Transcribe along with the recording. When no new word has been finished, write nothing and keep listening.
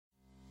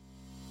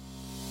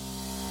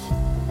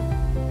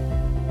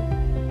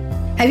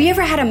Have you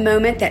ever had a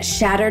moment that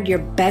shattered your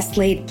best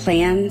laid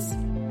plans?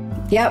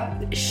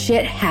 Yep,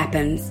 shit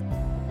happens.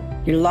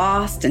 You're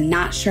lost and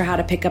not sure how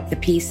to pick up the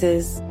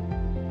pieces.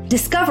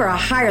 Discover a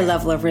higher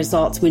level of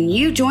results when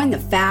you join the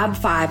Fab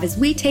Five as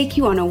we take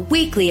you on a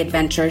weekly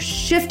adventure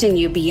shifting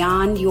you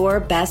beyond your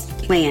best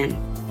plan.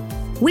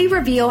 We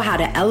reveal how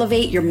to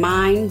elevate your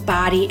mind,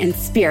 body, and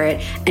spirit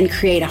and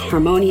create a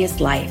harmonious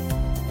life.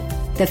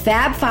 The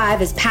Fab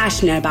Five is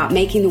passionate about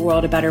making the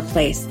world a better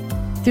place.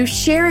 Through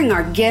sharing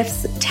our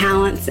gifts,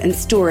 talents, and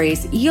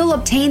stories, you'll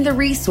obtain the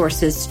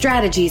resources,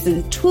 strategies,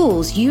 and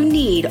tools you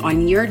need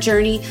on your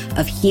journey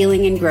of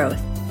healing and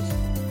growth.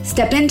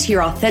 Step into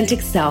your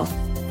authentic self,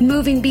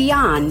 moving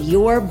beyond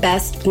your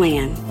best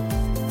plan.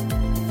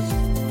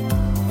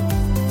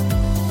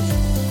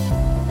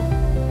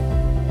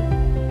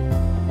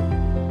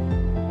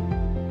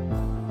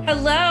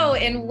 Hello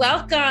and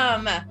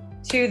welcome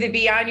to the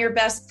Beyond Your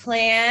Best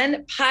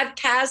Plan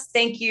podcast.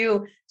 Thank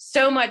you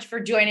so much for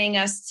joining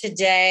us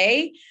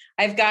today.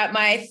 I've got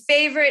my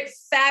favorite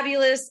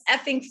fabulous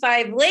effing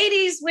five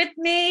ladies with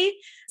me,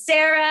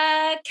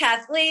 Sarah,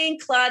 Kathleen,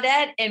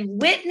 Claudette,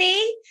 and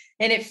Whitney.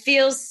 And it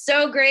feels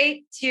so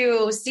great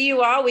to see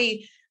you all.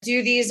 We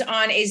do these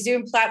on a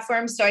Zoom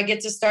platform, so I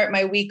get to start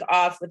my week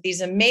off with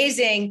these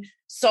amazing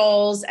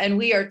souls. And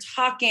we are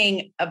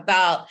talking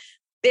about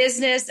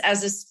business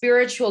as a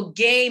spiritual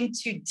game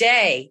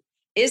today.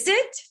 Is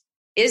it?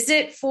 Is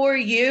it for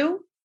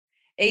you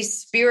a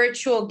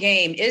spiritual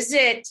game? Is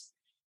it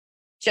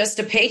just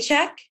a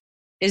paycheck?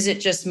 Is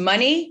it just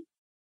money?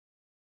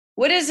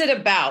 What is it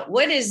about?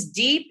 What is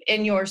deep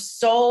in your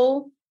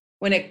soul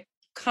when it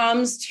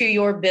comes to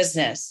your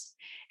business?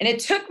 And it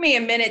took me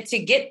a minute to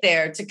get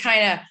there, to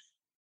kind of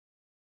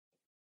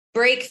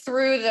break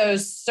through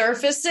those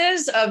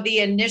surfaces of the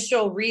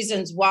initial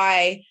reasons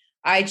why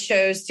I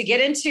chose to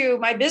get into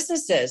my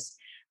businesses.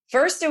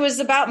 First, it was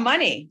about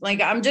money.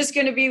 Like, I'm just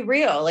going to be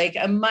real, like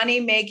a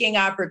money-making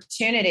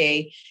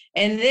opportunity.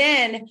 And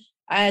then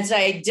as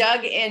I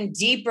dug in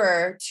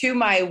deeper to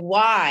my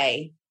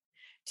why,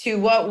 to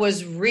what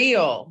was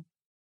real,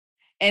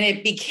 and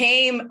it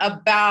became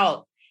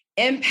about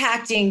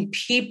impacting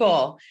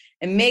people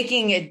and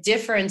making a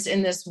difference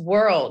in this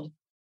world.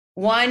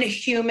 One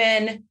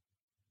human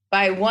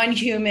by one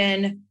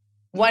human,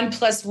 1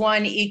 +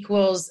 1 =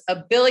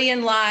 1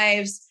 billion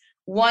lives.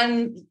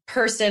 One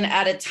person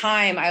at a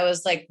time. I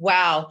was like,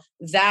 wow,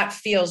 that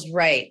feels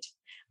right.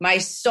 My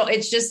soul,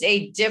 it's just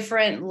a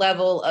different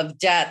level of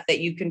depth that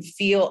you can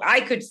feel,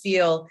 I could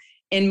feel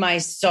in my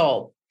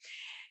soul.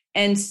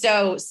 And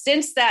so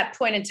since that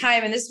point in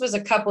time, and this was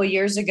a couple of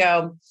years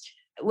ago,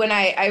 when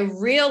I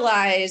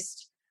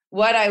realized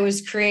what I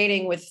was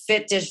creating with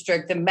Fit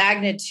District, the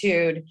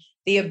magnitude,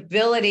 the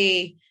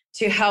ability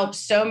to help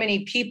so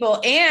many people,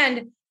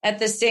 and at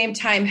the same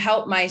time,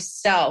 help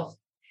myself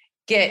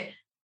get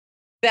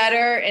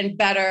better and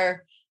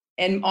better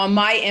and on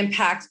my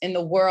impact in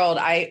the world,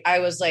 I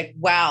was like,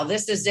 wow,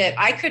 this is it.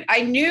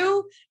 I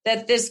knew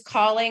that this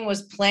calling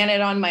was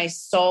planted on my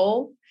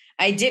soul.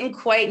 I didn't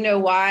quite know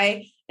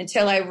why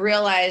until I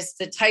realized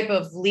the type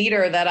of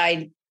leader that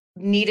I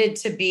needed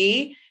to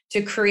be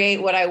to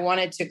create what I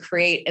wanted to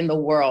create in the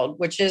world,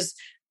 which is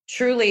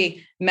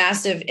truly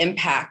massive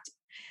impact.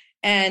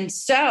 And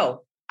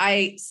so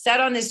I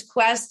set on this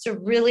quest to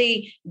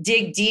really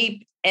dig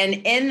deep.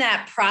 And in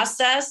that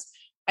process,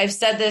 I've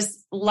said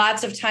this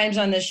lots of times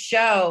on this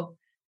show,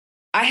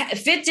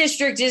 Fit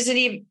District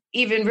isn't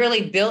even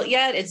really built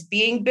yet. It's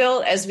being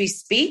built as we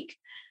speak.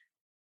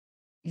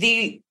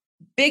 The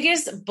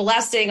biggest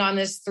blessing on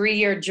this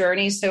 3-year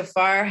journey so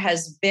far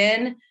has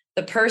been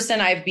the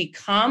person I've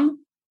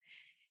become,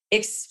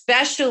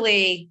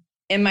 especially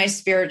in my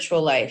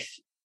spiritual life.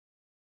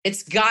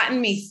 It's gotten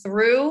me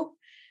through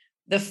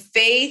the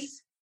faith,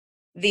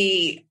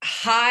 the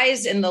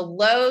highs and the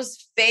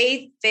lows,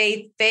 faith,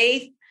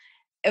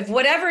 of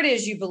whatever it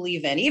is you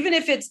believe in, even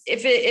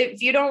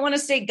if you don't want to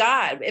say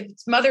God, if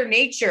it's Mother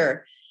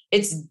Nature,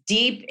 it's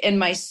deep in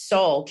my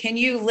soul. Can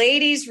you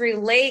ladies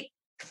relate?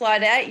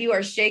 Claudette, you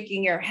are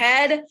shaking your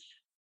head.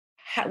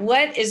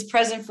 What is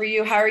present for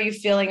you? How are you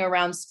feeling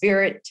around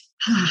spirit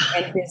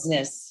and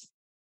business?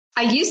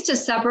 I used to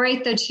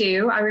separate the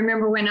two. I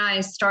remember when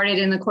I started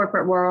in the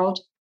corporate world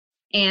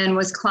and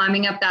was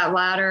climbing up that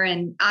ladder,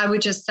 and I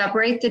would just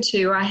separate the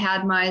two. I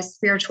had my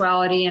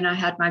spirituality and I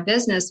had my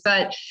business.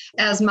 But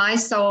as my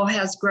soul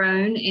has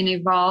grown and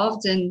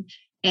evolved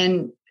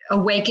and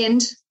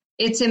awakened,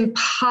 it's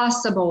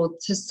impossible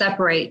to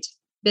separate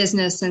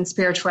business and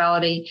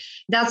spirituality.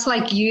 That's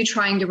like you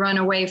trying to run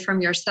away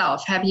from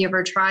yourself. Have you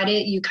ever tried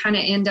it? You kind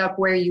of end up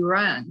where you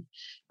run.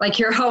 Like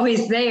you're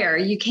always there.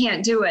 You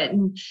can't do it.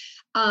 And,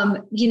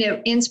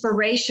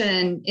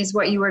 inspiration is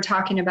what you were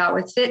talking about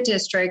with Fit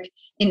District.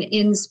 And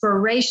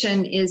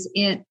inspiration is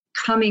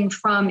coming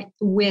from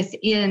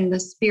within,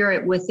 the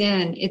spirit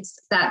within. It's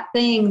that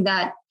thing,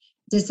 that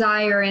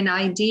desire and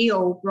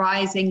ideal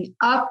rising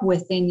up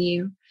within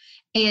you.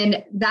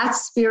 And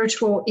that's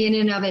spiritual in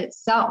and of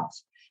itself.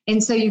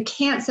 And so you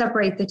can't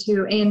separate the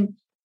two. And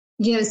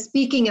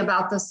Speaking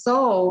about the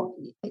soul,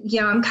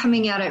 I'm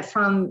coming at it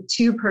from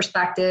two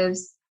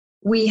perspectives.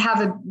 We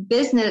have a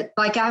business,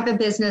 like I have a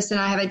business and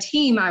I have a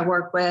team I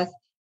work with.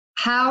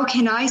 How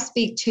can I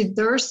speak to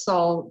their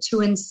soul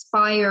to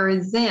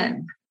inspire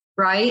them,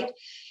 right?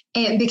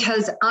 And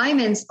because I'm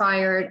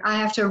inspired, I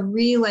have to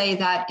relay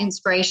that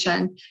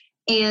inspiration,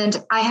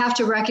 and I have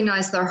to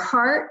recognize their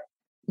heart,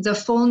 the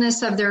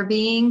fullness of their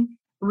being,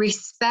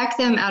 respect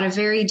them at a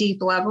very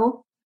deep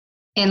level,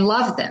 and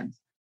love them.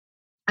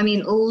 I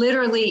mean,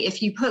 literally,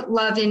 if you put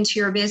love into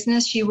your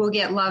business, you will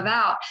get love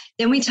out.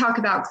 Then we talk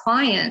about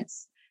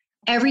clients.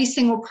 Every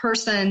single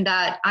person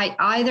that I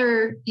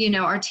either,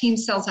 our team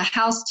sells a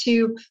house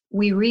to,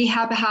 we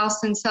rehab a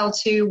house and sell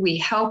to, we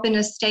help in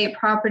estate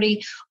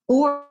property,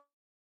 or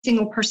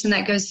single person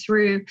that goes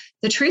through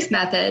the Truth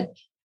Method,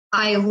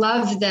 I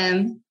love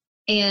them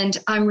and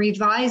I'm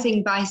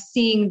revising by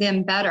seeing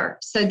them better.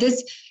 So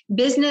this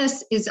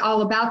business is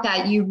all about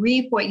that. You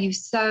reap what you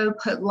sow,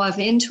 put love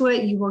into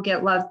it, you will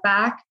get love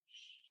back.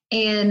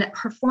 And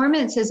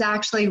performance is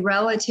actually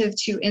relative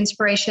to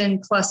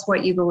inspiration plus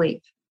what you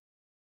believe.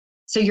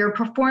 So your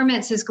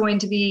performance is going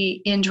to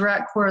be in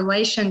direct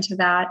correlation to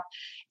that.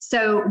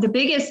 So the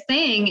biggest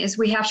thing is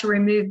we have to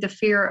remove the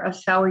fear of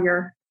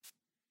failure.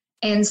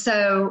 And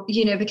so,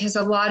 because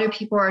a lot of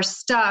people are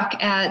stuck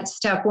at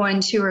step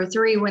 1, 2, or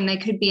 3 when they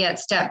could be at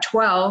step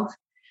 12,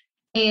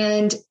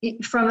 and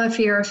from a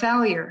fear of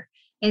failure.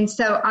 And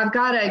so I've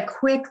got a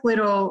quick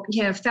little,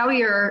 fear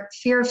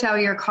of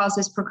failure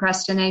causes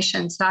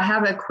procrastination. So I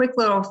have a quick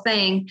little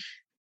thing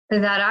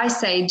that I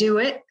say, do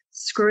it,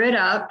 screw it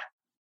up,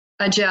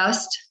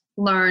 adjust,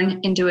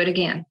 learn, and do it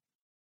again.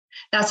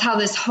 That's how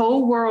this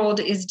whole world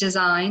is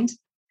designed.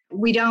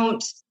 We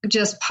don't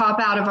just pop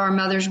out of our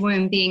mother's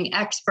womb being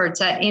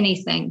experts at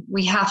anything.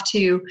 We have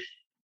to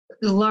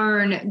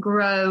learn,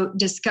 grow,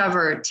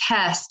 discover,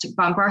 test,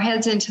 bump our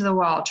heads into the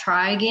wall,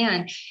 try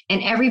again.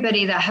 And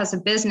everybody that has a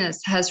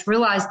business has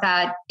realized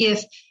that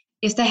if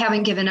they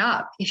haven't given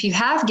up, if you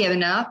have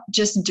given up,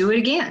 just do it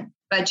again,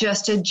 but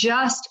just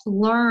adjust,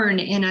 learn,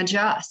 and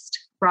adjust,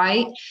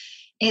 right?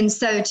 And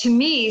so to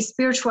me,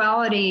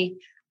 spirituality,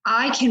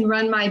 I can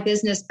run my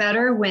business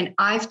better when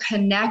I've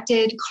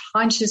connected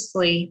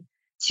consciously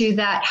to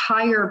that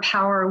higher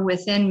power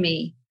within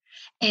me.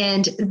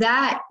 And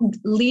that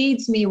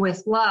leads me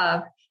with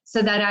love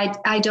so that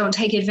I don't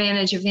take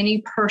advantage of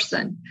any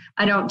person.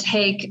 I don't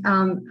take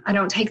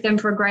them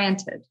for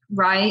granted,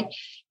 right?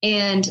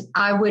 And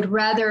I would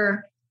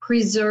rather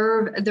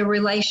preserve the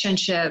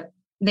relationship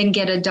than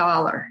get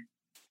 $1.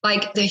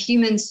 Like the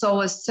human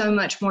soul is so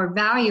much more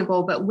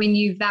valuable, but when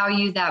you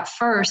value that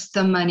first,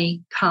 the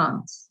money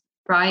comes,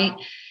 right?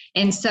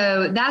 And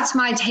so that's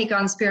my take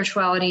on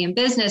spirituality and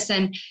business.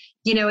 And,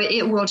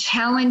 it will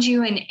challenge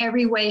you in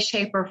every way,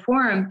 shape, or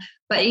form,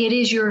 but it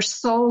is your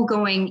soul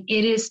going,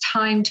 it is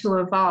time to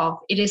evolve.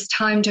 It is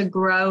time to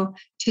grow,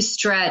 to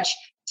stretch,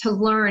 to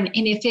learn.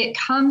 And if it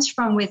comes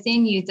from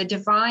within you, the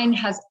divine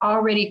has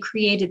already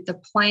created the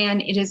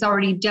plan. It is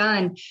already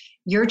done.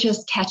 You're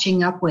just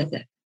catching up with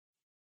it.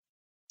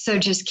 So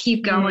just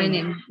keep going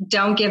and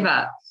don't give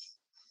up.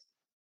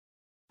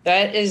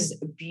 That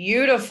is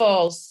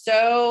beautiful.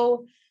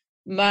 So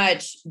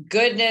much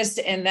goodness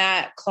in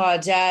that,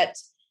 Claudette.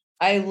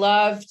 I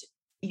loved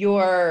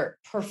your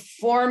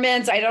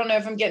performance. I don't know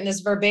if I'm getting this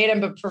verbatim,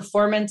 but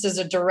performance is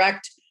a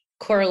direct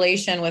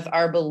correlation with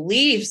our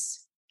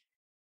beliefs.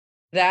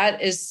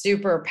 That is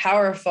super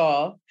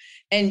powerful.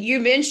 And you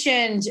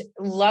mentioned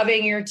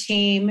loving your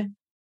team,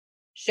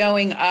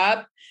 showing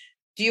up.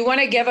 Do you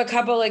want to give a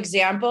couple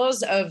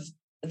examples of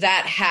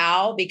that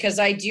how? Because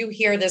I do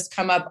hear this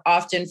come up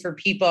often for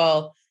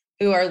people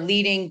who are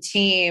leading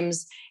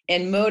teams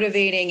and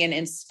motivating and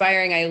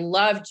inspiring. I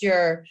loved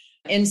your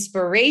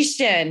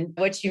inspiration,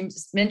 what you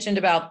mentioned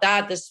about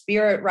that, the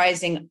spirit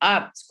rising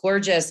up. It's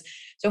gorgeous.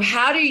 So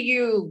how do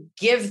you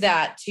give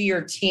that to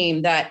your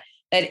team, that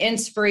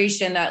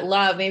inspiration, that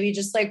love? Maybe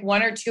just like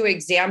 1 or 2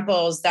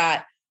 examples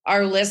that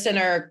our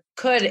listener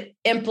could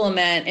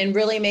implement and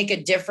really make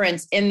a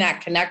difference in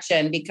that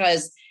connection,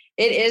 because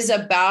it is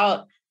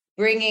about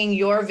bringing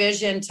your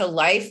vision to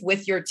life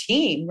with your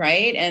team,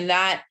 right? And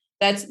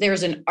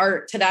there's an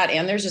art to that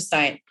and there's a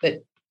science,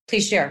 but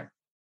please share.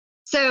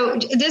 So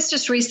this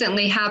just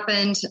recently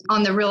happened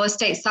on the real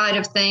estate side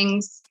of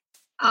things.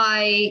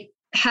 I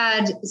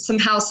had some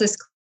houses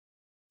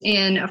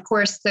and of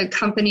course the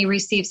company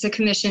receives a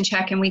commission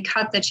check and we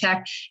cut the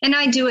check, and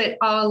I do it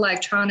all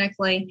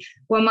electronically.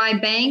 Well, my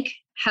bank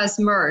has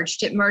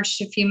merged. It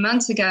merged a few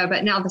months ago,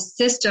 but now the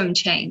system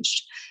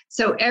changed.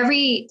 So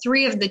every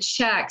 3 of the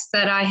checks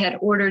that I had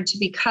ordered to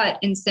be cut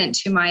and sent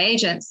to my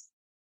agents,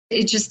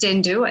 it just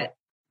didn't do it.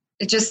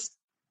 It just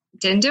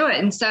didn't do it.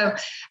 And so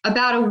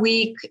about a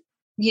week,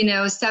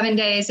 7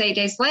 days, 8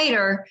 days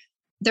later,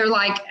 they're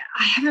like,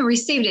 I haven't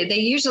received it. They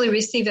usually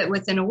receive it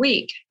within a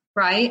week,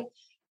 right?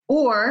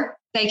 Or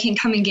they can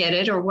come and get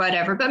it or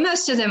whatever. But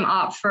most of them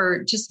opt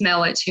for just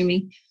mail it to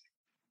me.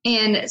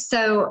 And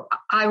so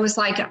I was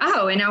like,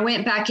 oh, and I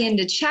went back in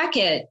to check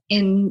it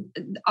and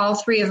all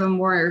 3 of them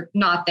were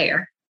not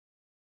there.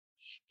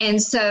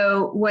 And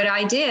so what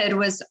I did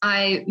was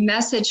I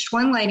messaged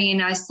one lady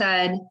and I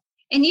said,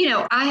 and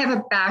I have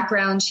a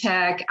background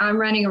check. I'm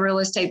running a real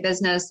estate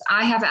business.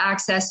 I have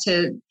access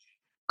to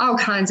all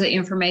kinds of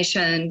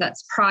information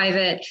that's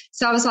private.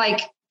 So I was like,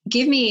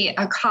 give me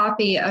a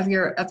copy of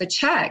a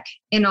check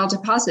and I'll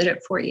deposit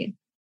it for you.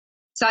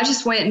 So I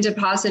just went and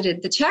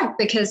deposited the check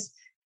because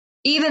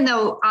even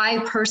though I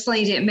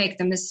personally didn't make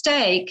the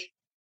mistake,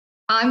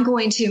 I'm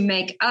going to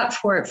make up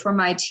for it for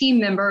my team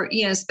member,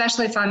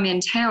 especially if I'm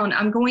in town,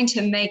 I'm going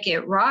to make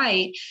it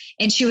right.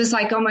 And she was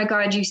like, oh my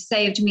God, you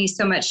saved me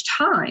so much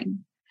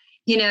time,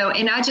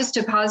 and I just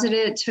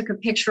deposited, took a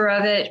picture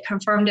of it,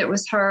 confirmed it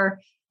was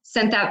her,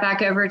 sent that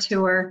back over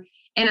to her.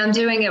 And I'm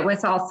doing it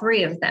with all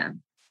three of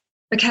them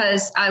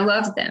because I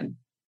love them.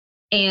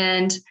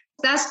 And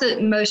that's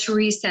the most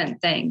recent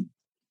thing.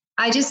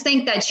 I just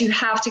think that you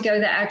have to go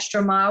the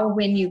extra mile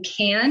when you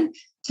can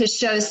to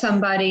show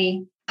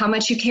somebody how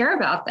much you care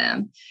about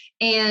them.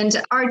 And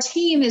our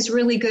team is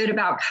really good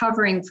about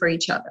covering for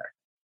each other.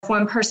 If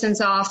one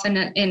person's off and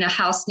a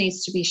house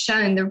needs to be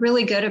shown, they're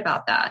really good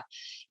about that.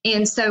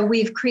 And so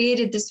we've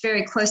created this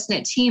very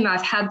close-knit team.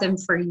 I've had them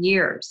for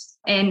years.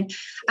 And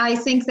I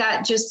think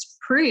that just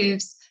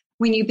proves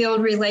when you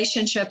build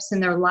relationships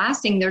and they're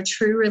lasting, they're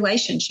true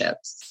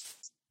relationships.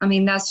 I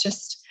mean,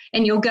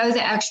 and you'll go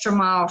the extra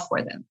mile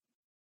for them.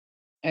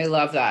 I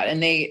love that.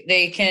 And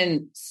they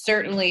can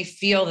certainly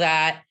feel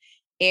that.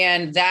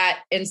 And that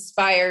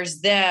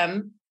inspires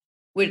them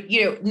with,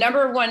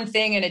 number one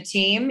thing in a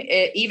team,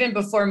 even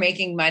before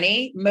making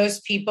money,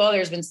 most people,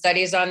 there's been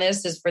studies on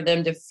this, is for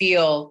them to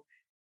feel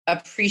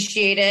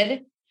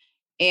appreciated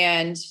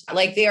and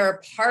like they are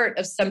a part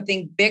of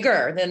something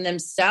bigger than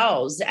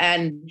themselves.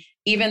 And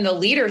even the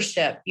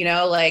leadership,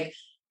 like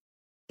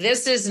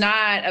this is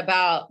not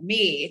about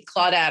me,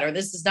 Claudette, or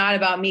this is not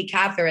about me,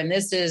 Catherine.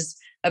 This is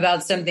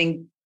about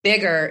something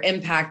bigger,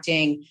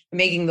 impacting,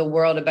 making the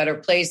world a better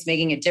place,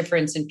 making a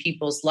difference in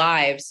people's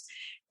lives.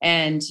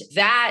 And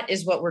that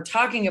is what we're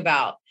talking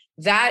about.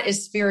 That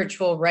is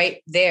spiritual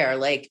right there,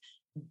 like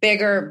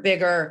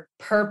bigger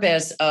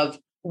purpose of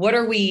what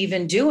are we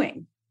even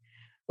doing?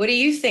 What do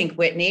you think,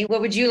 Whitney?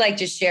 What would you like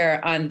to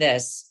share on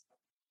this?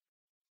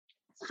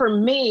 For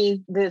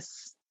me,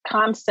 this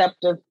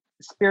concept of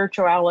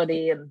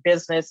spirituality and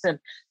business, and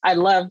I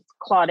love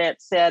Claudette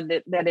said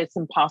that it's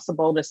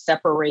impossible to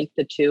separate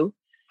the two.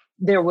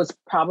 There was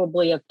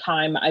probably a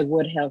time I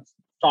would have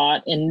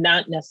thought, and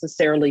not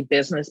necessarily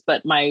business,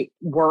 but my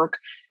work,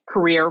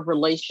 career,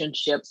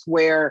 relationships,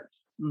 where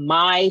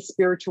my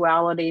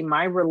spirituality,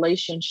 my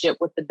relationship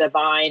with the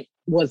divine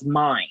was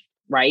mine,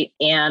 right?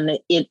 And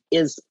it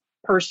is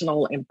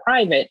personal and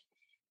private.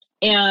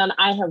 And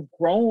I have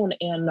grown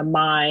in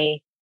my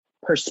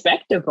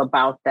perspective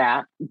about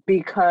that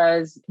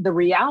because the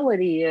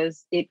reality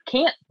is it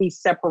can't be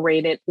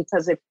separated,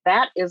 because if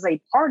that is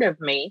a part of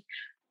me,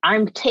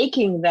 I'm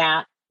taking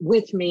that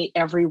with me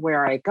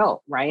everywhere I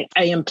go, right?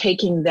 I am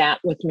taking that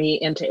with me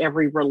into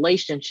every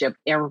relationship,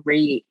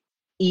 every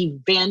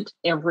event,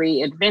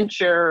 every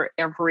adventure,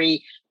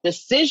 every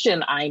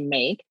decision I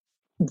make.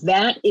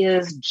 That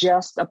is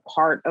just a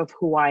part of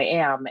who I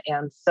am.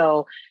 And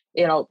so,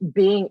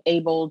 being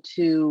able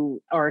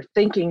to, or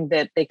thinking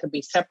that they could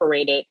be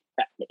separated,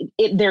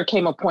 there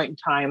came a point in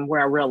time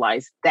where I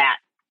realized that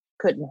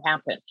couldn't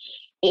happen.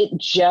 It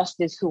just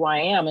is who I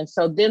am. And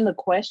so then the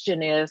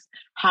question is,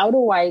 how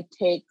do I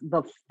take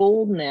the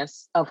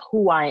fullness of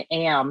who I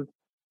am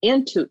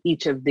into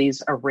each of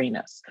these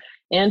arenas,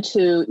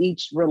 into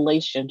each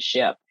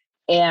relationship?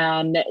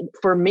 And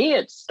for me,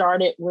 it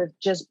started with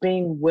just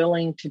being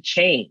willing to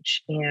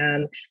change.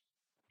 And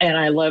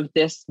I love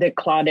this that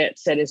Claudette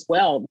said as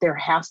well. There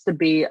has to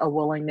be a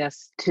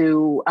willingness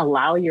to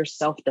allow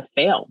yourself to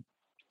fail,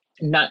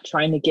 not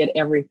trying to get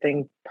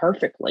everything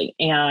perfectly.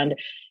 And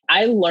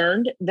I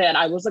learned that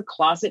I was a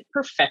closet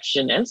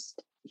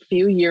perfectionist a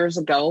few years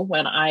ago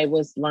when I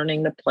was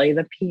learning to play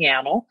the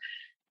piano.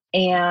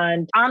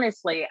 And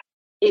honestly,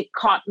 it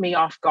caught me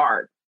off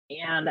guard.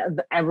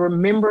 And I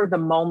remember the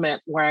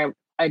moment where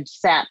I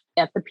sat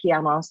at the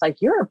piano. I was like,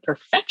 you're a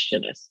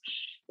perfectionist.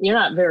 You're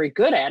not very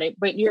good at it,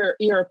 but you're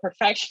a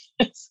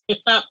perfectionist. You're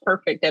not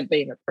perfect at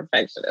being a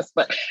perfectionist,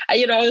 but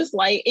it's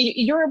like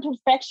you're a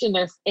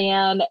perfectionist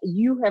and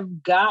you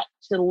have got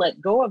to let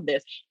go of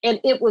this.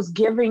 And it was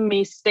giving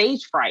me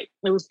stage fright.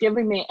 It was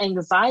giving me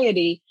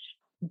anxiety,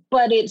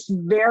 but it's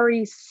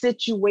very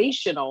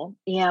situational.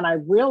 And I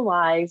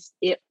realized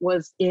it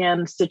was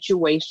in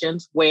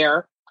situations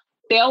where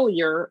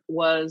failure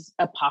was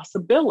a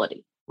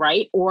possibility,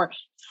 right? Or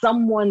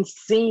someone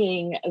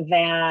seeing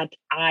that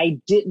I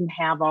didn't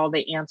have all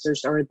the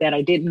answers, or that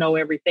I didn't know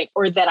everything,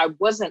 or that I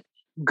wasn't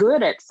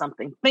good at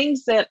something,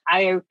 things that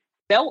I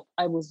felt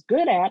I was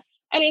good at.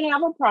 I didn't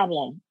have a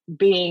problem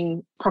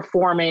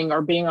performing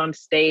or being on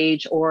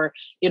stage, or,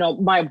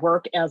 my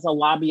work as a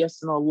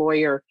lobbyist and a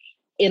lawyer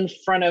in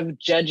front of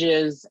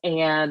judges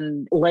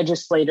and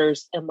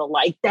legislators and the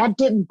like. That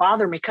didn't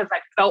bother me because I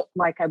felt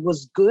like I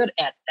was good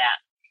at that.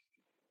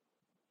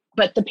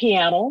 But the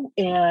piano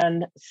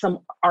and some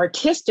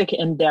artistic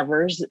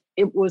endeavors,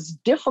 it was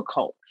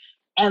difficult.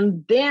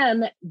 And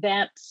then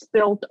that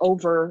spilled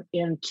over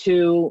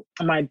into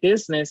my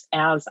business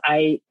as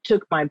I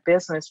took my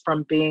business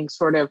from being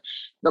sort of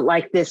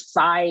like this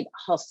side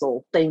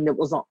hustle thing that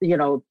was,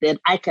 that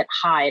I could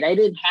hide. I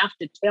didn't have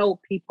to tell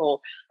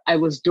people I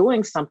was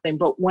doing something.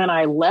 But when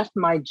I left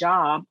my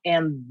job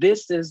and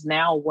this is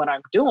now what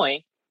I'm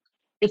doing,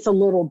 it's a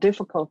little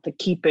difficult to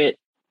keep it,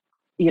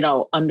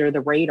 under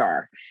the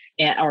radar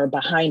or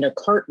behind a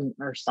curtain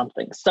or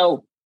something.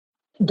 So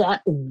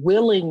that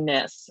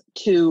willingness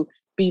to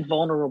be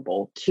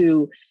vulnerable,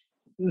 to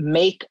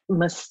make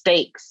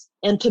mistakes,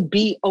 and to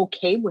be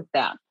okay with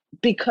that,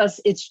 because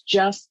it's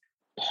just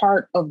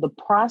part of the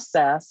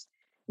process,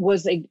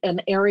 was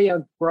an area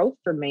of growth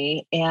for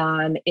me.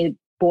 And it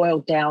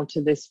boiled down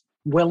to this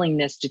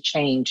willingness to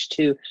change,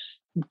 to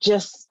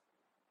just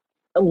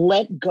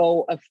let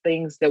go of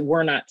things that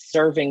were not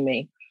serving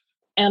me.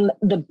 And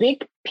the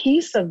big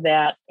piece of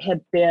that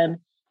had been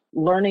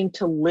learning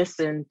to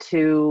listen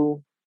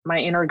to my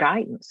inner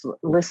guidance,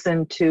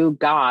 listen to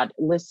God,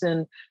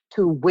 listen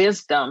to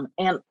wisdom,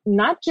 and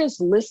not just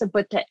listen,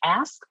 but to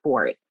ask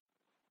for it,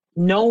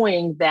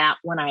 knowing that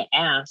when I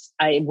asked,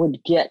 I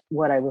would get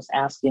what I was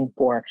asking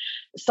for.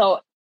 So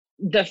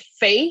the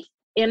faith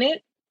in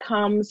it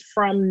comes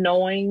from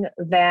knowing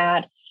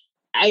that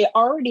I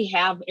already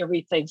have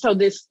everything. So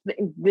this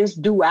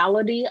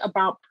duality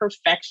about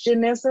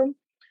perfectionism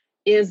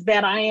is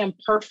that I am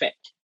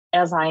perfect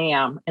as I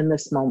am in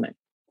this moment,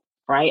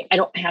 right? I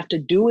don't have to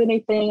do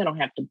anything. I don't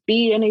have to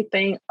be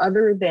anything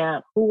other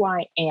than who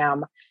I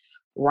am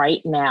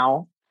right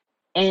now.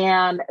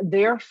 And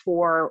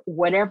therefore,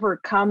 whatever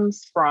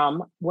comes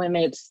from when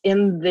it's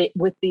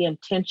with the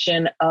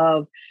intention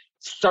of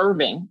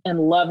serving and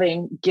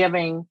loving,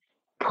 giving,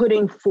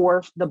 putting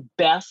forth the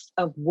best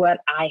of what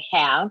I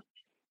have,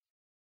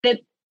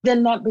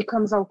 then that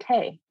becomes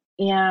okay.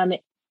 And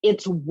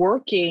it's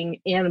working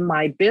in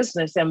my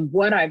business. And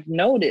what I've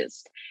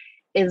noticed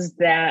is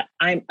that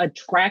I'm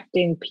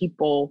attracting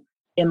people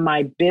in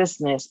my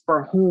business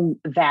for whom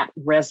that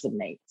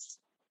resonates,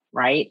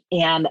 right?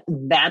 And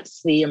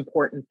that's the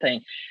important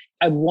thing.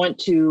 I want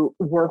to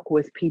work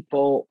with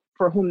people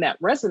for whom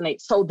that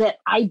resonates so that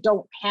I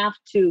don't have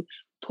to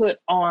put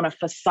on a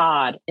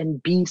facade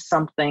and be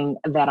something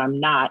that I'm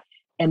not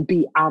and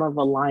be out of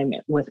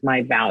alignment with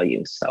my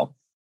values. So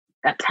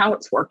that's how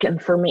it's working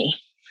for me.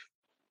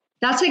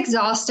 That's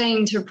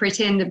exhausting to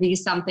pretend to be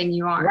something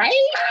you aren't. Right?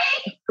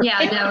 Yeah,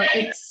 no,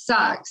 it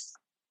sucks.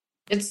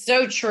 It's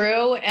so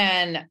true.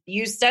 And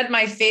you said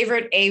my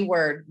favorite A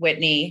word,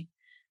 Whitney.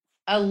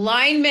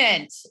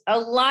 Alignment.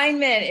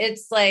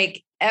 It's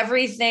like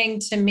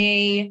everything to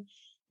me.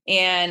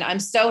 And I'm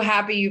so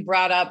happy you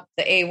brought up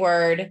the A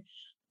word.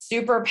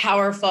 Super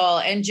powerful.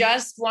 And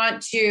just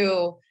want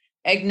to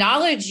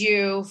acknowledge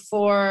you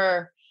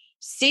for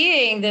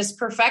seeing this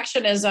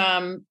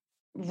perfectionism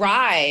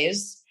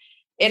rise.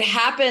 It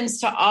happens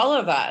to all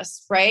of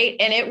us, right?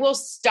 And it will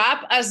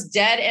stop us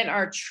dead in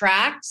our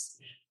tracks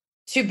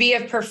to be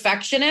a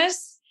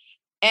perfectionist,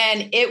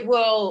 and it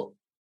will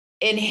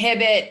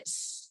inhibit,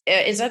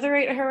 is that the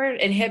right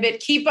word? Inhibit,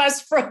 keep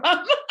us from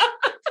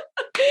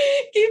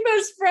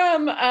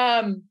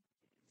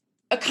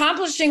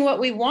accomplishing what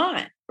we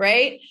want,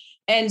 right?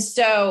 And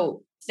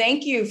so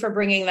thank you for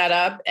bringing that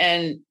up,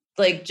 and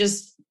like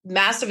just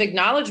massive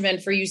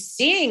acknowledgement for you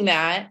seeing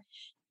that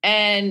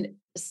and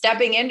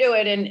stepping into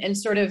it and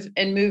sort of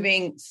and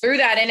moving through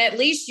that. And at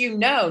least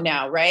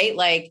now, right?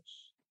 Like,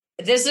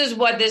 this is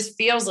what this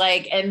feels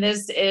like, and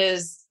this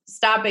is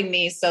stopping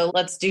me. So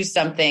let's do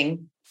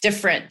something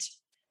different.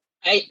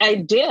 I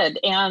did.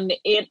 And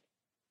it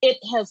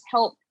has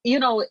helped,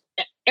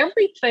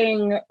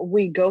 everything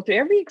we go through,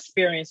 every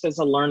experience is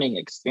a learning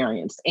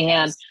experience. And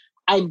yes.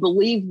 I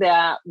believe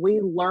that we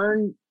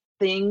learn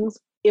things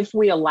if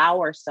we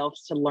allow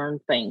ourselves to learn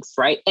things,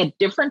 right? At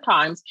different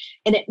times.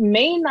 And it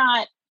may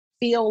not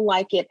feel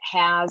like it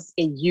has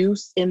a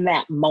use in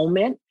that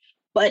moment,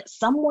 but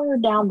somewhere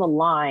down the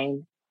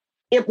line,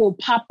 it will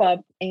pop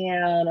up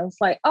and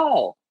it's like,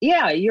 oh,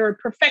 yeah, you're a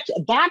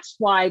perfectionist. That's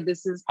why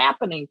this is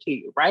happening to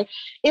you, right?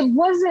 It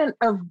wasn't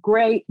of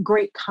great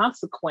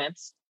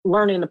consequence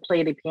learning to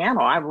play the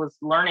piano. I was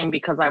learning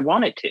because I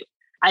wanted to.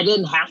 I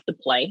didn't have to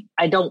play.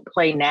 I don't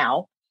play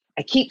now.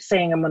 I keep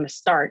saying I'm going to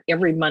start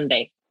every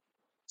Monday.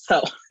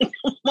 So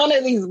one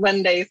of these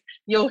Mondays,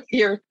 you'll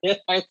hear that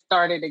I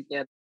started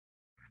again.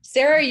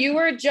 Sarah, you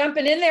were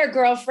jumping in there,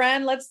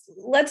 girlfriend.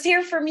 Let's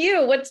hear from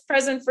you. What's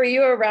present for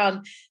you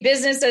around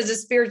business as a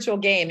spiritual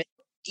game?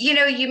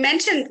 You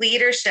mentioned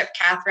leadership,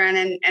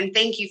 Catherine, and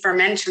thank you for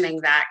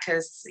mentioning that,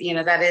 because,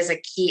 that is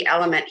a key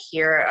element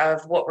here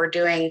of what we're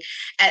doing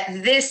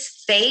at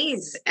this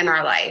phase in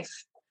our life.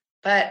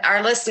 But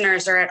our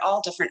listeners are at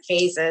all different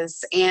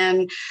phases.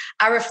 And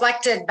I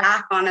reflected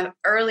back on an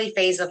early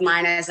phase of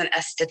mine as an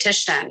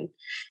esthetician.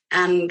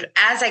 And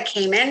as I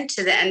came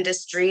into the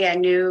industry, I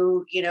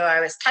knew,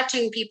 I was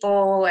touching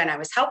people and I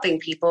was helping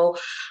people,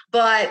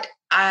 but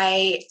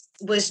I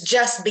was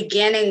just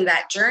beginning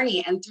that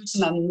journey, and through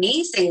some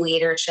amazing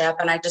leadership.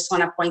 And I just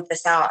want to point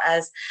this out,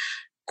 as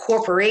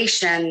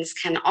corporations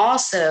can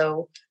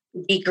also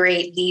be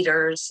great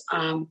leaders,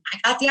 I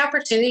got the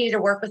opportunity to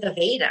work with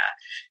Aveda.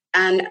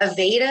 And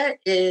Aveda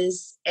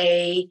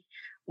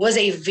was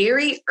a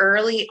very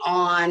early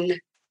on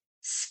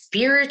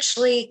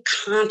spiritually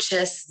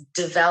conscious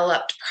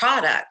developed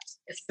product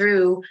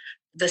through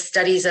the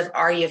studies of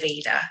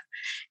Ayurveda.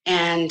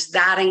 And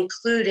that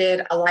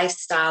included a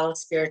lifestyle of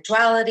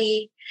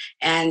spirituality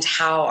and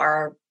how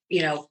our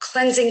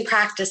cleansing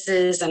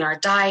practices and our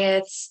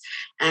diets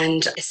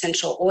and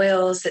essential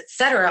oils,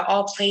 etc.,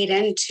 all played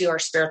into our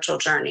spiritual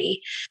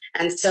journey.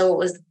 And so it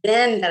was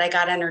then that I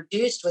got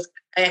introduced with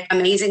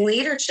amazing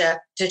leadership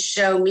to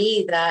show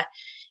me that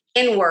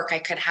in work I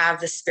could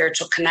have this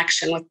spiritual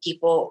connection with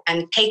people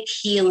and take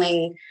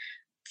healing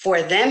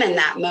for them in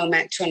that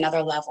moment to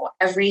another level.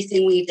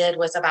 Everything we did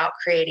was about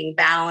creating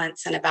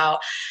balance and about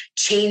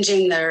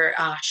changing their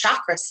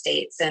chakra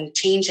states and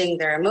changing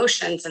their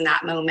emotions in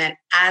that moment,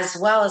 as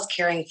well as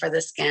caring for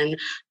the skin,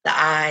 the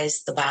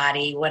eyes, the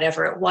body,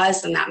 whatever it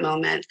was in that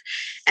moment.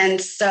 And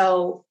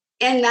so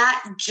in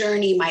that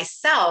journey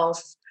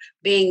myself,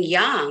 being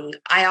young,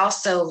 I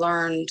also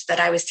learned that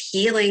I was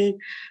healing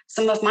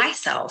some of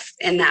myself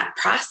in that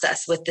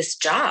process with this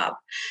job.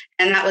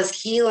 And that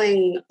was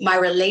healing my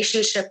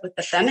relationship with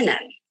the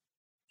feminine.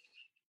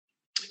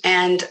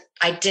 And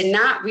I did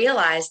not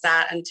realize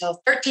that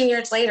until 13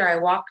 years later.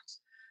 I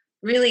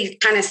really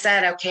kind of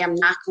said, okay, I'm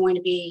not going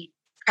to be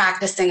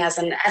practicing as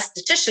an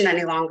esthetician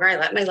any longer. I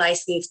let my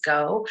license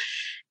go.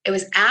 It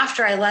was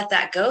after I let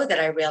that go that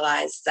I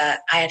realized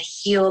that I had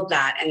healed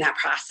that in that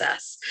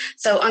process.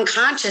 So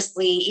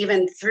unconsciously,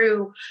 even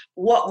through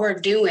what we're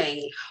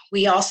doing,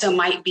 we also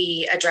might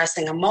be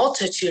addressing a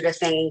multitude of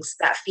things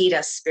that feed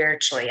us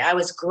spiritually. I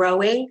was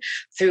growing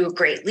through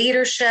great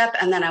leadership,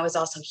 and then I was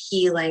also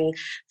healing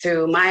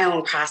through my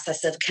own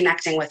process of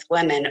connecting with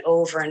women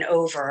over and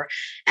over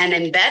and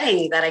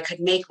embedding that I could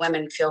make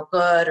women feel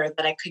good, or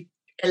that I could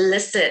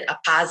elicit a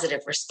positive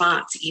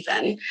response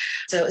even.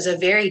 So it was a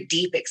very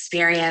deep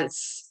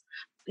experience,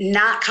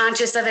 not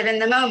conscious of it in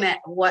the moment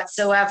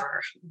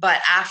whatsoever,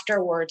 but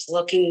afterwards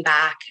looking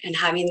back and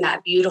having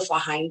that beautiful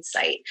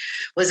hindsight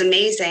was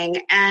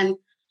amazing. And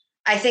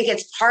I think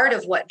it's part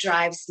of what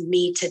drives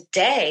me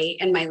today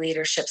in my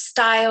leadership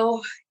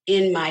style,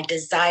 in my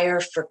desire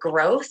for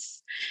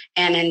growth,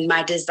 and in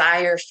my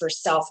desire for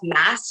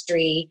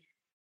self-mastery,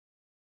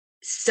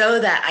 so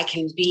that I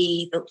can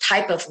be the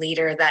type of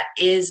leader that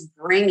is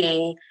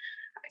bringing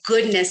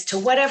goodness to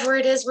whatever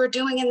it is we're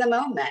doing in the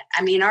moment.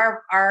 I mean,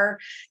 our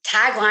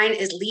tagline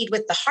is lead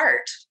with the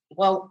heart.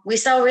 Well, we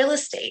sell real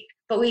estate,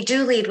 but we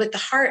do lead with the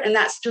heart, and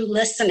that's through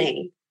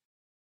listening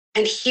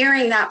and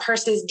hearing that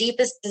person's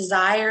deepest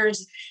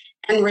desires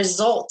and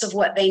results of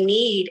what they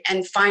need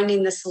and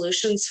finding the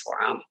solutions for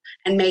them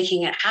and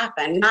making it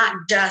happen, not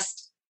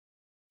just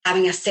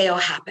having a sale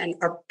happen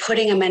or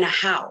putting them in a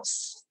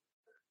house.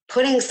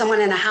 Putting someone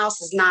in a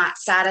house is not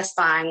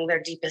satisfying their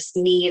deepest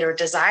need or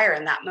desire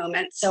in that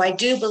moment. So I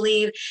do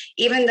believe,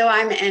 even though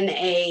I'm in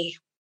a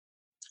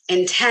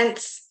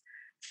intense,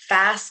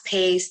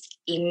 fast-paced,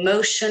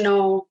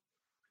 emotional,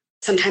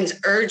 sometimes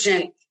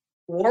urgent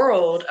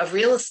world of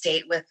real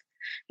estate with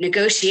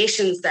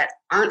negotiations that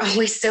aren't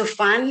always so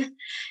fun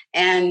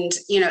and,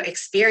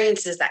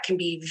 experiences that can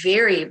be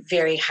very,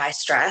 very high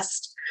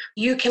stressed,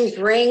 you can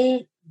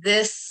bring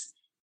this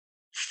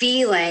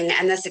feeling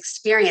and this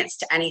experience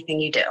to anything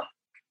you do.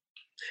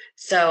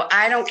 So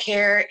I don't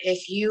care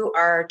if you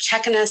are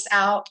checking us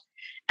out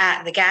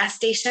at the gas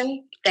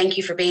station. Thank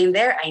you for being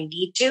there. I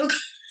need to.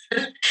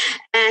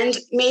 And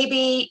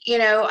maybe,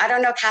 I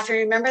don't know, Catherine,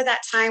 remember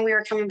that time we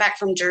were coming back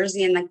from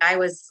Jersey and the guy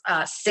was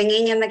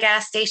singing in the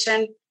gas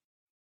station?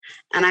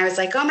 And I was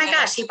like, oh my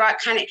gosh, he brought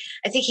I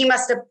think he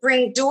must have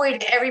bring joy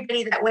to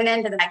everybody that went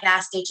into that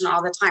gas station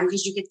all the time,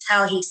 because you could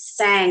tell he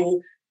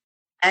sang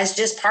as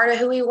just part of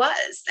who he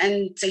was.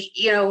 And so,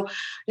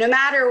 no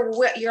matter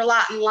what your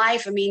lot in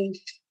life, I mean,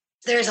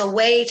 there's a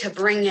way to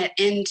bring it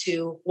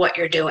into what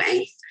you're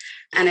doing.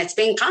 And it's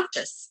being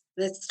conscious.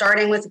 It's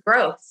starting with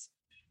growth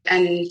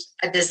and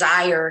a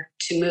desire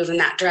to move in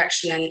that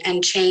direction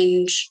and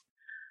change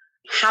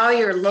how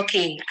you're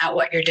looking at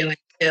what you're doing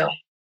too.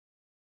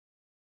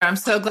 I'm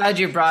so glad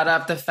you brought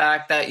up the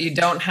fact that you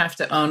don't have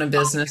to own a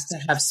business to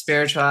have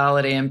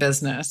spirituality in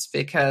business,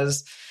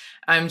 because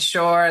I'm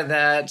sure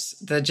that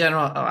the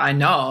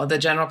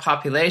general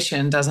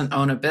population doesn't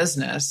own a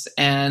business,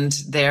 and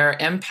our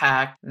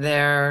impact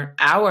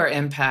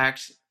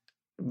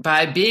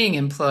by being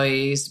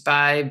employees,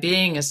 by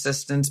being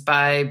assistants,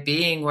 by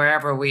being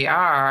wherever we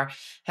are,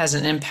 has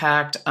an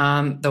impact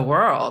on the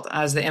world,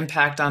 has the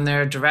impact on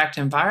their direct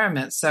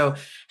environment. So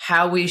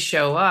how we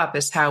show up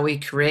is how we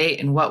create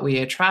and what we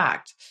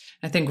attract.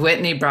 I think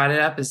Whitney brought it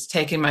up as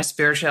taking my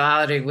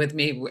spirituality with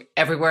me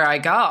everywhere I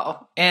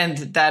go. And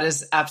that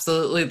is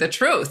absolutely the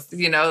truth.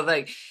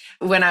 Like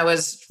when I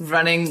was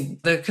running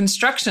the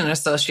construction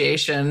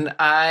association,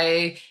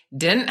 I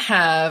didn't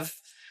have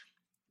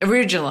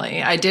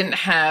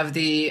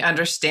the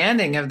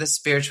understanding of the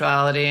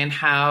spirituality, and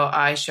how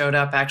I showed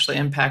up actually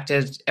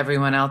impacted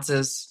everyone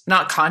else's,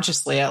 not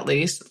consciously at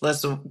least,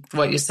 that's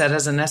what you said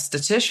as an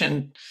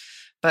esthetician.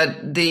 But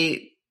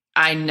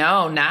I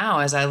know now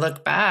as I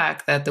look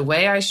back that the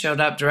way I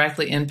showed up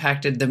directly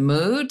impacted the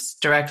moods,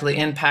 directly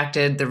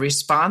impacted the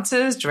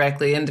responses,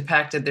 directly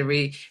impacted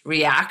the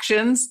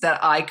reactions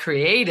that I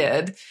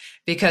created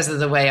because of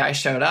the way I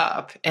showed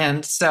up.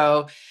 And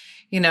so,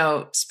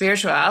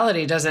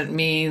 spirituality doesn't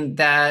mean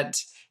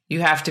that you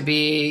have to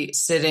be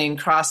sitting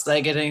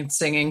cross-legged and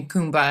singing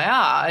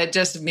Kumbaya. It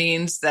just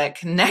means that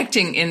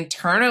connecting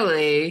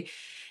internally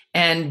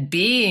and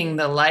being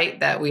the light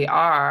that we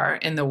are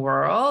in the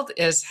world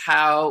is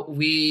how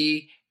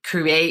we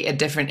create a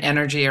different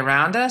energy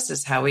around us.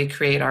 It's how we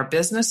create our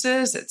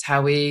businesses. It's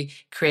how we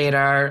create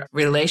our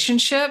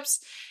relationships.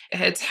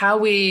 It's how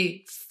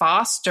we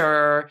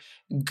foster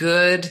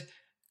good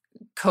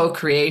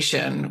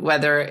co-creation,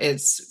 whether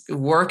it's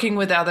working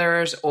with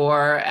others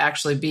or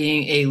actually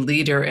being a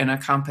leader in a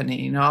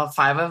company. All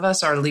 5 of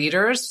us are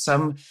leaders,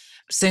 some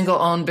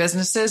single-owned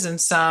businesses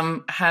and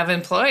some have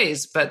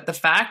employees. But the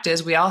fact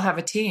is we all have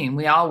a team.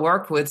 We all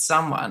work with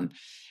someone.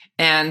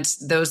 And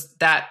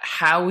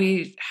how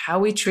we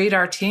treat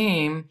our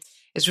team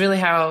is really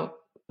how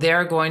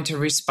they're going to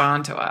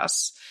respond to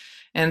us.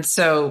 And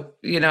so,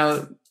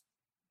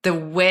 the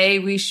way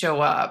we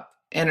show up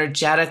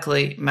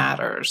energetically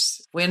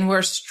matters. When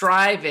we're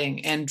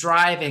striving and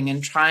driving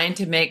and trying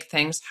to make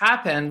things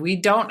happen, we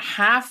don't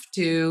have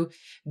to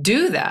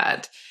do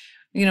that.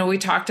 We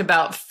talked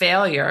about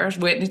failure.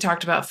 Whitney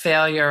talked about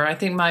failure. I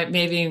think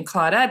maybe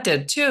Claudette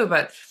did too,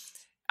 but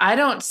I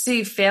don't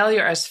see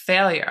failure as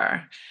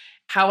failure.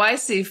 How I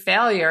see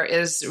failure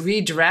is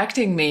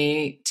redirecting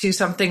me to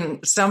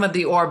some of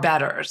the or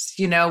betters.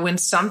 When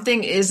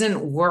something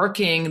isn't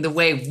working the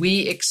way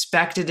we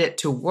expected it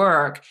to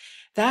work,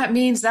 that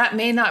means that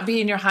may not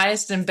be in your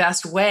highest and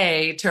best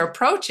way to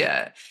approach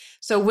it.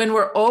 So when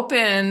we're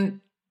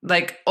open-hearted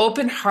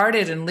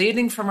and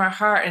leading from our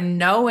heart and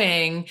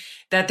knowing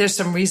that there's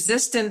some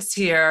resistance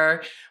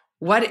here,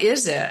 what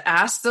is it?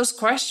 Ask those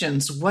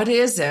questions. What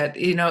is it?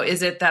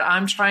 Is it that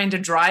I'm trying to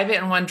drive it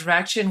in one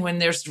direction when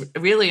there's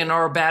really an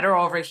or better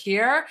over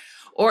here?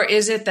 Or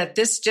is it that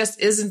this just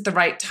isn't the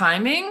right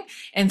timing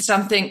and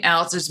something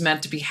else is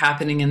meant to be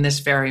happening in this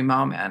very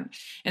moment?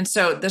 And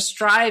so the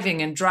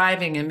striving and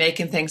driving and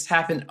making things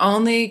happen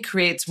only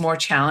creates more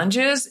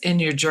challenges in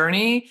your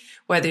journey,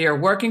 whether you're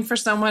working for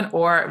someone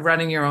or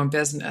running your own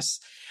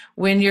business.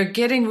 When you're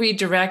getting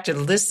redirected,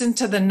 listen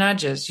to the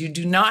nudges. You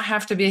do not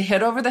have to be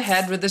hit over the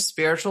head with a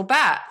spiritual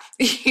bat.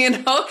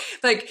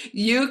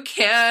 You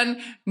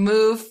can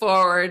move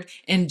forward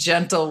in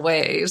gentle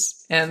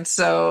ways. And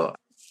so,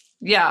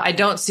 I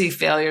don't see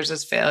failures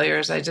as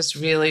failures. I just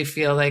really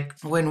feel like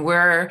when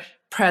we're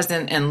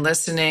present and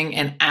listening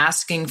and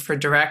asking for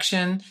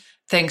direction,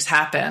 things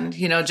happen.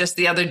 Just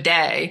the other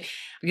day,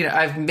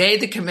 I've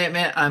made the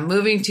commitment. I'm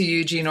moving to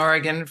Eugene,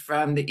 Oregon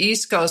from the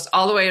East Coast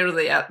all the way to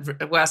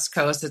the West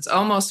Coast. It's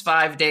almost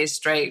 5 days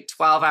straight,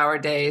 12-hour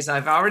days.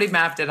 I've already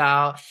mapped it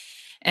out.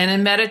 And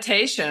in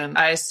meditation,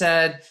 I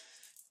said,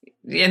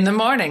 in the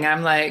morning,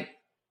 I'm like,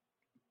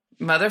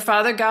 Mother,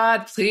 Father,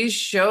 God,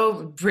 please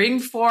bring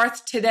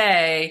forth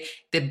today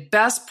the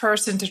best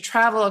person to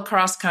travel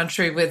across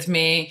country with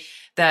me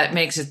that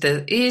makes it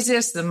the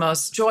easiest, the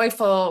most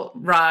joyful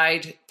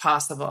ride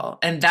possible.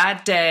 And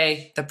that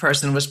day, the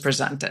person was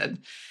presented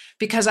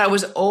because I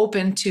was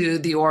open to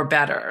the or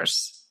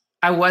betters.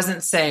 I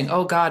wasn't saying,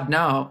 oh God,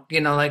 no, I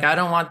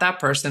don't want that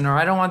person or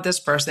I don't want this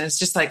person. It's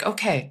just like,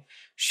 okay,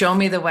 show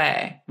me the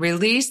way.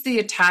 Release the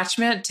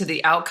attachment to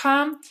the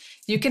outcome.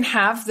 You can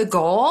have the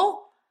goal.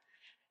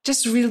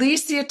 Just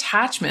release the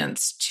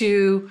attachments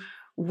to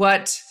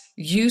what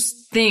you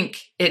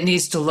think it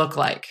needs to look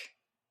like.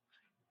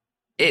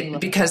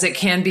 Because it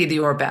can be the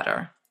or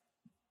better.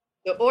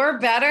 The or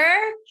better,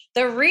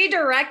 the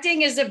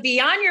redirecting is a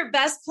beyond your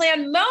best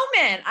plan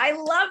moment. I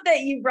love that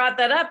you brought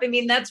that up. I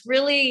mean, that's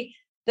really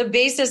the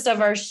basis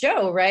of our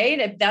show, right?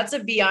 If that's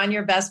a beyond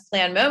your best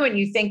plan moment,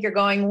 you think you're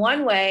going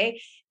one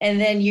way and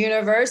then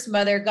universe,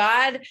 Mother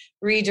God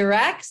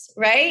redirects,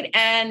 right?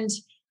 And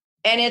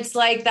it's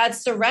like that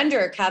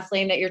surrender,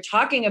 Kathleen, that you're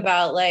talking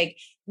about,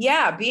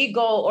 be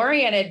goal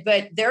oriented,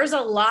 but there's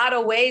a lot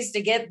of ways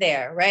to get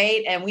there,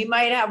 right? And we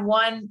might have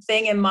one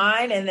thing in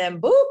mind and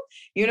then boop,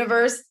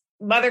 universe,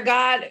 Mother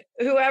God,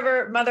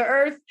 whoever, Mother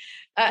Earth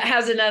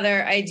has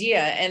another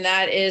idea. And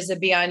that is a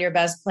beyond your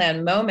best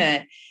plan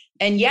moment.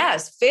 And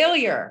yes,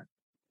 failure.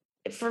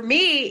 For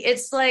me,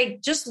 it's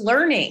like just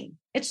learning.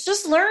 It's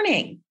just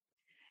learning.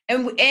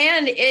 And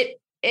it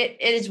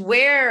is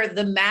where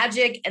the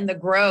magic and the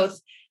growth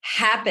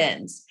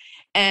happens.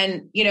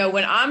 And,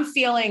 when I'm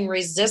feeling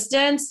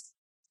resistance,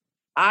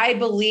 I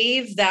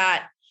believe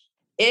that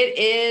it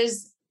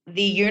is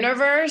the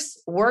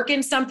universe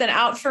working something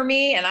out for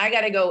me. And I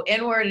got to go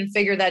inward and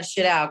figure that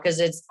shit out because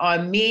it's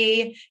on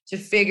me to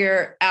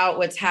figure out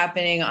what's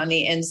happening on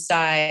the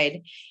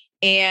inside.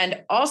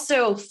 And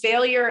also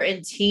failure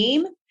in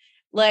team,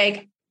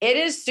 it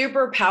is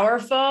super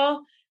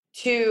powerful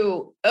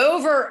to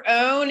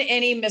own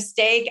any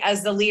mistake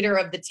as the leader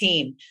of the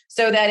team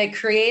so that it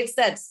creates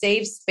that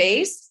safe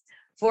space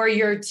for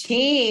your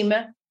team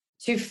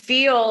to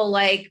feel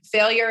like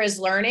failure is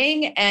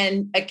learning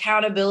and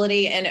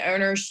accountability and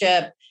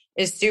ownership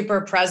is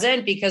super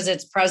present because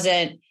it's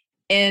present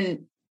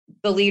in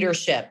the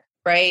leadership,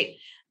 right?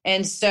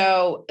 And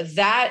so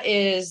that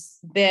has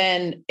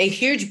been a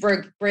huge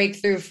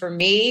breakthrough for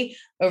me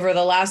over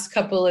the last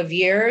couple of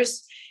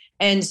years.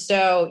 And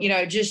so,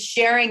 just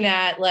sharing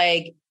that,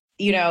 like,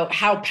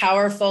 how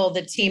powerful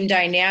the team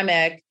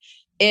dynamic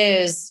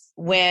is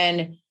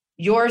when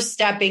you're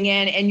stepping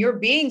in and you're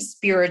being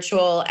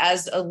spiritual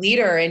as a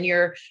leader and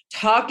you're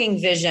talking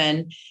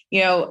vision.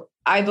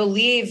 I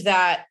believe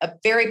that a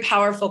very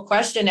powerful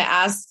question to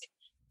ask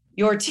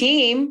your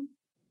team,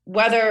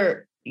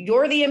 whether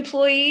you're the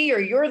employee or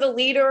you're the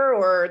leader,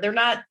 or they're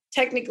not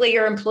technically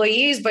your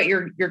employees, but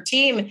your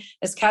team,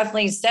 as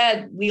Kathleen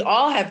said, we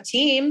all have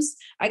teams.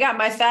 I got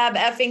my Fab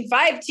effing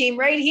 5 team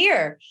right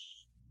here.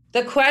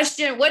 The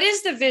question, what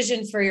is the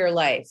vision for your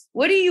life?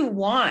 What do you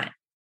want?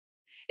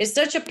 It's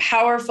such a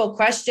powerful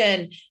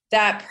question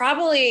that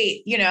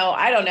probably,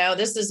 I don't know,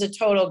 this is a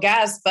total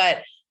guess,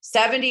 but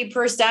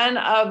 70%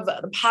 of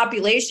the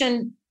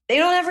population, they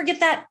don't ever get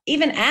that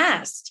even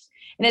asked.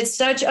 And it's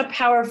such a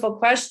powerful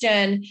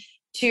question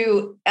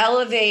to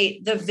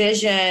elevate the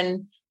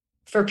vision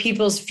for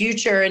people's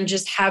future and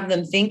just have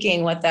them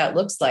thinking what that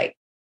looks like.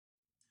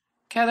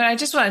 Catherine, I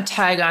just want to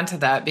tag onto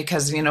that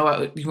because,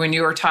 when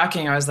you were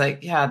talking, I was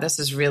like, yeah, this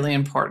is really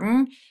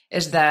important,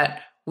 is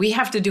that we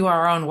have to do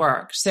our own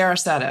work. Sarah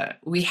said it.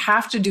 We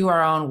have to do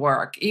our own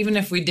work. Even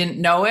if we didn't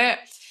know it,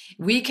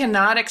 we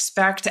cannot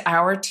expect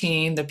our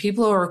team, the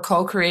people who are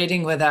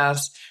co-creating with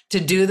us, to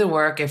do the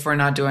work if we're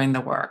not doing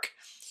the work.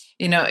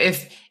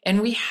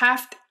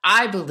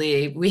 I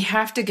believe we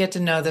have to get to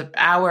know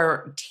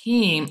our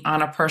team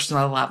on a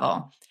personal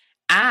level.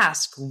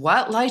 Ask,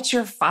 what lights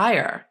your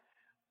fire?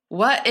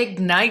 What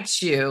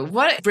ignites you?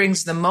 What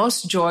brings the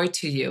most joy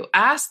to you?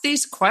 Ask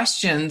these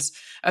questions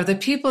of the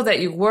people that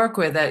you work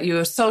with, that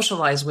you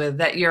socialize with,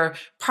 that you're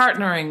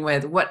partnering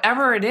with,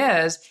 whatever it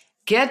is.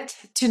 Get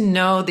to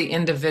know the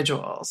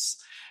individuals,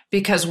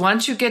 because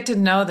once you get to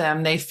know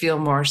them, they feel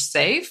more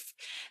safe.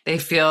 They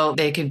feel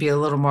they can be a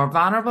little more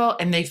vulnerable,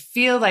 and they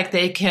feel like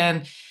they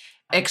can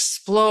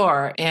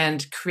explore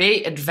and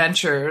create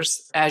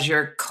adventures as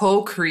you're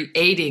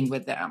co-creating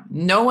with them.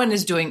 No one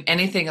is doing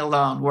anything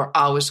alone. We're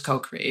always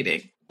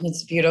co-creating.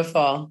 It's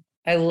beautiful.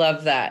 I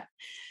love that.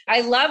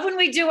 I love when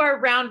we do our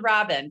round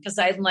robin, because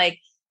I'm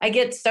like, I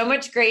get so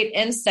much great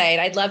insight.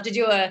 I'd love to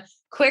do a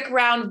quick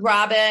round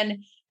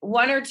robin,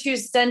 1 or 2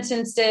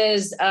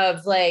 sentences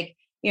of like,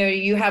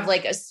 you have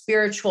like a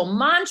spiritual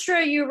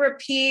mantra you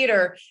repeat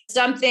or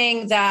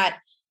something that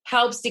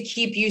helps to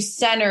keep you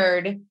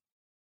centered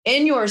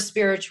in your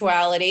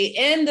spirituality,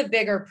 in the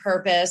bigger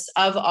purpose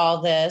of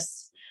all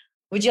this.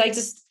 Would you like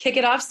to kick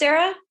it off,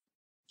 Sarah?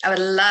 I would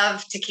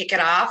love to kick it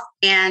off.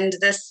 And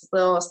this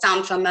will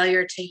sound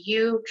familiar to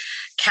you,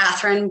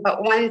 Catherine,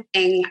 but one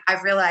thing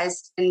I've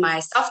realized in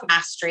my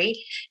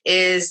self-mastery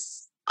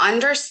is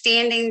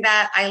understanding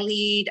that I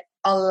lead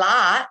a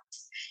lot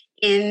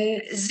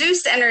in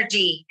Zeus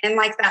energy and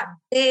like that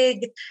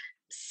big,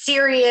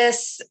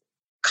 serious,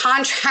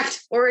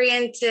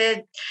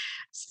 contract-oriented,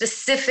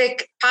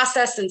 specific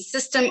process and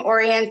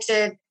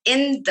system-oriented,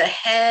 in the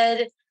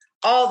head,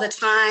 all the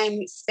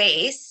time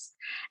space.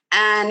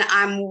 And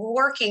I'm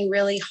working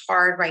really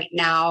hard right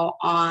now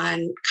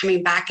on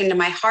coming back into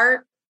my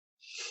heart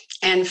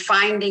and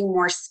finding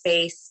more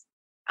space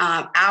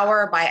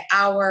hour by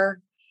hour,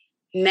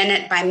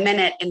 minute by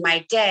minute in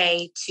my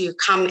day to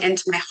come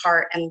into my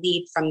heart and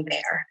lead from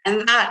there.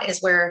 And that is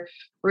where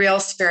real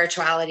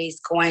spirituality is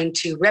going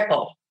to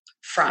ripple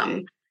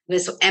from.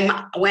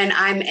 When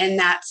I'm in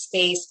that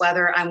space,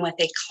 whether I'm with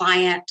a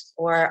client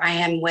or I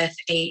am with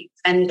a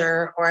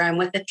vendor or I'm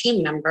with a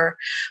team member,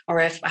 or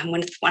if I'm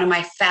with one of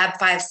my Fab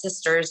 5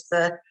 sisters,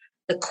 the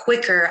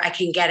quicker I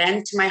can get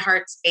into my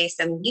heart space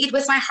and lead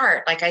with my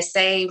heart, like I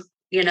say,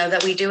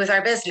 that we do with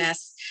our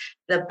business,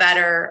 the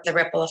better the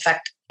ripple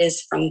effect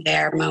is from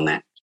their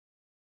moment.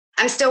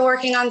 I'm still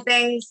working on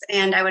things,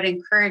 and I would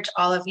encourage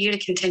all of you to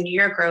continue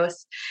your growth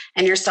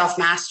and your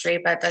self-mastery,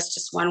 but that's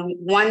just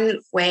one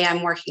way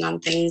I'm working on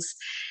things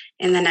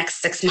in the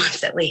next 6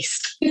 months at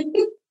least.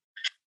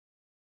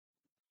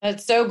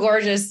 That's so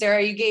gorgeous,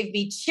 Sarah. You gave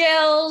me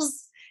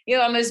chills. You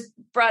almost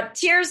brought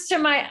tears to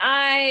my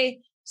eye.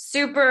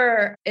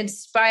 Super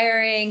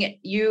inspiring.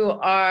 You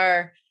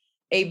are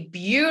a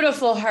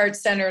beautiful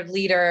heart-centered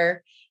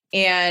leader,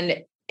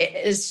 and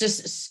it's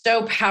just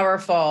so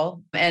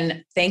powerful.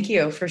 And thank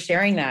you for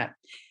sharing that.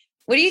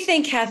 What do you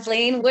think,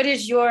 Kathleen? What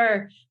is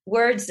your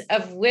words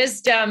of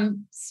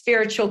wisdom,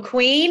 spiritual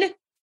queen?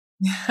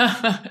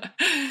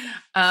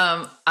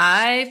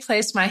 I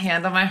place my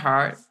hand on my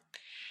heart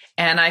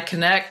and I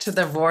connect to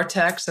the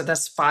vortex of the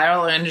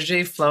spiral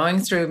energy flowing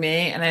through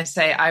me. And I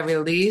say, I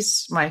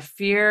release my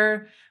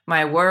fear,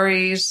 my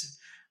worries,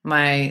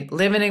 my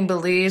limiting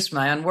beliefs,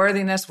 my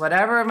unworthiness,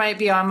 whatever might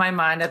be on my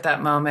mind at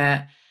that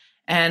moment.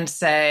 And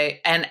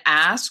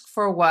ask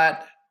for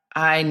what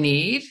I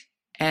need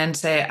and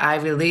say, I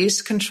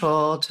release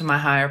control to my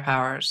higher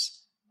powers.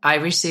 I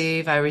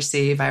receive, I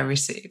receive, I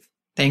receive.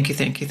 Thank you,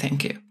 thank you,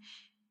 thank you.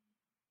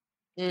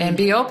 And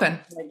be open.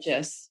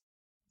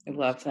 I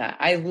love that.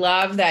 I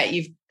love that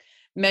you've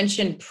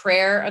mentioned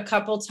prayer a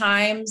couple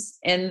times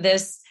in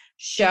this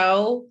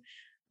show.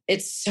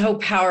 It's so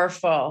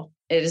powerful.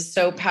 It is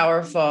so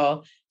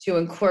powerful to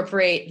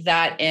incorporate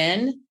that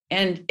in,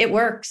 and it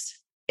works.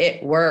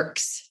 It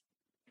works.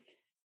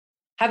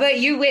 How about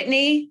you,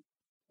 Whitney?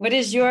 What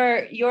is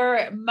your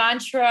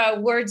mantra,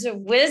 words of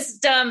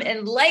wisdom?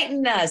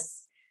 Enlighten us.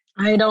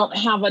 I don't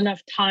have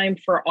enough time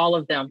for all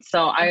of them,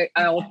 so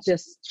I'll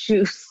just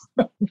choose.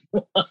 I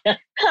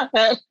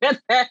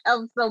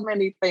have so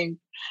many things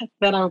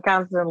that I'm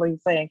constantly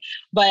saying,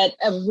 but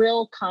a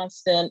real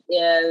constant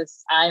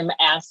is I'm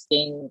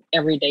asking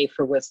every day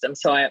for wisdom.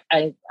 So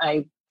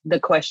the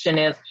question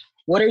is,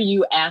 what are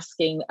you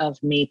asking of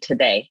me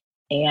today?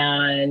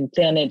 And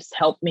then it's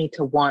help me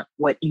to want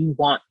what you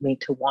want me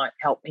to want.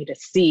 Help me to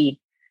see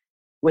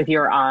with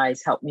your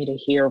eyes, help me to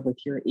hear with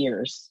your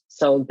ears,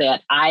 so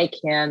that I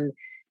can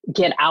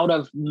get out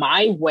of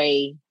my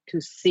way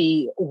to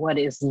see what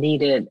is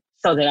needed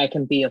so that I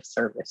can be of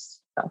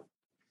service. So.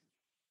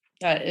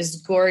 That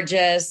is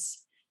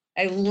gorgeous.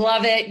 I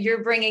love it.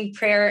 You're bringing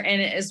prayer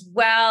in as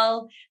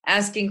well,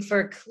 asking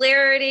for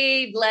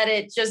clarity. Let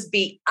it just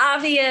be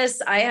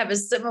obvious. I have a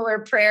similar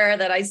prayer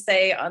that I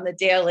say on the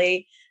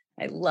daily.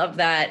 I love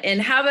that.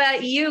 And how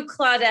about you,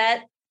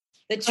 Claudette?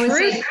 The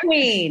truth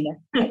queen.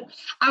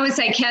 I would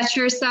say catch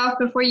yourself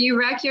before you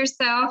wreck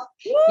yourself.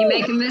 Woo! You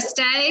make a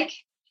mistake,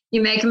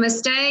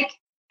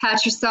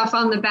 pat yourself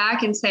on the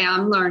back and say,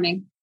 I'm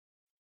learning.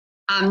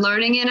 I'm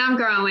learning and I'm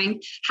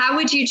growing. How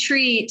would you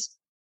treat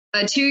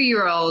a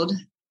 2-year-old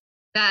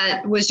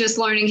that was just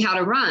learning how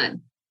to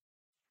run?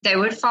 They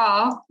would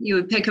fall. You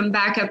would pick them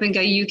back up and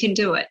go, you can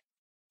do it.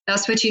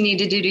 That's what you need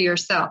to do to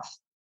yourself.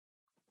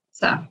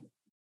 So.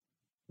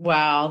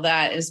 Wow,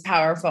 that is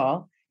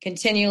powerful.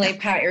 Continually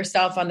pat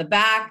yourself on the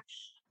back.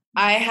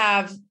 I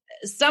have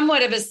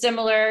somewhat of a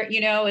similar,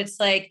 it's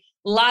like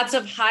lots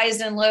of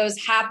highs and lows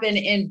happen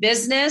in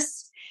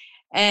business.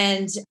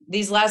 And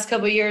these last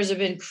couple of years have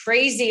been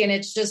crazy. And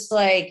it's just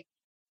like,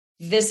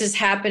 this is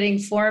happening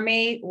for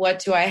me.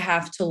 What do I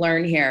have to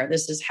learn here?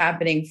 This is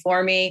happening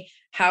for me.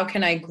 How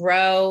can I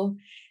grow?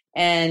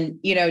 And,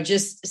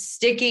 just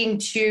sticking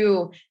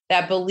to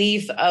that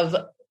belief of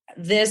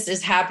this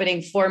is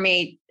happening for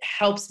me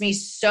helps me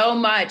so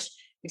much,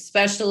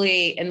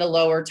 especially in the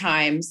lower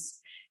times.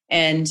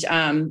 And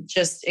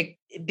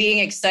being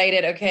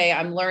excited. Okay,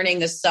 I'm learning,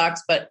 this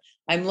sucks, but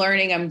I'm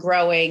learning, I'm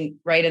growing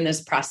right in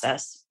this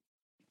process.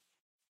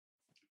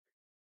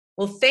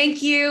 Well,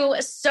 thank you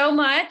so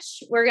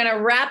much. We're going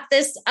to wrap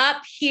this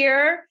up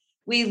here.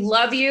 We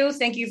love you.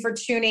 Thank you for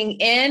tuning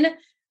in.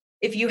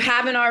 If you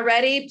haven't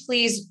already,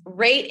 please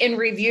rate and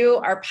review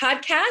our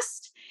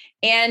podcast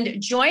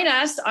and join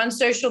us on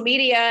social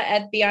media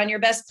at Beyond Your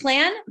Best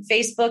Plan,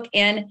 Facebook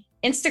and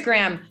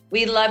Instagram.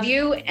 We love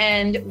you,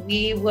 and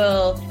we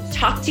will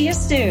talk to you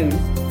soon.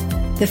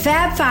 The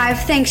Fab Five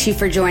thanks you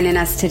for joining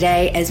us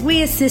today as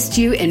we assist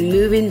you in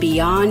moving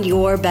beyond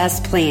your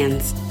best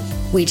plans.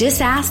 We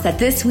just ask that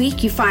this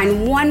week you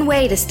find one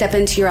way to step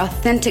into your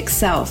authentic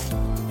self.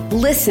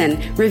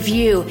 Listen,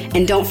 review,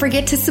 and don't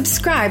forget to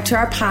subscribe to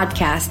our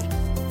podcast.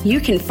 You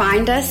can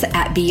find us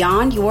at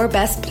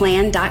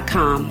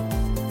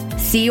beyondyourbestplan.com.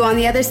 See you on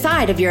the other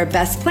side of your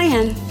best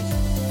plan.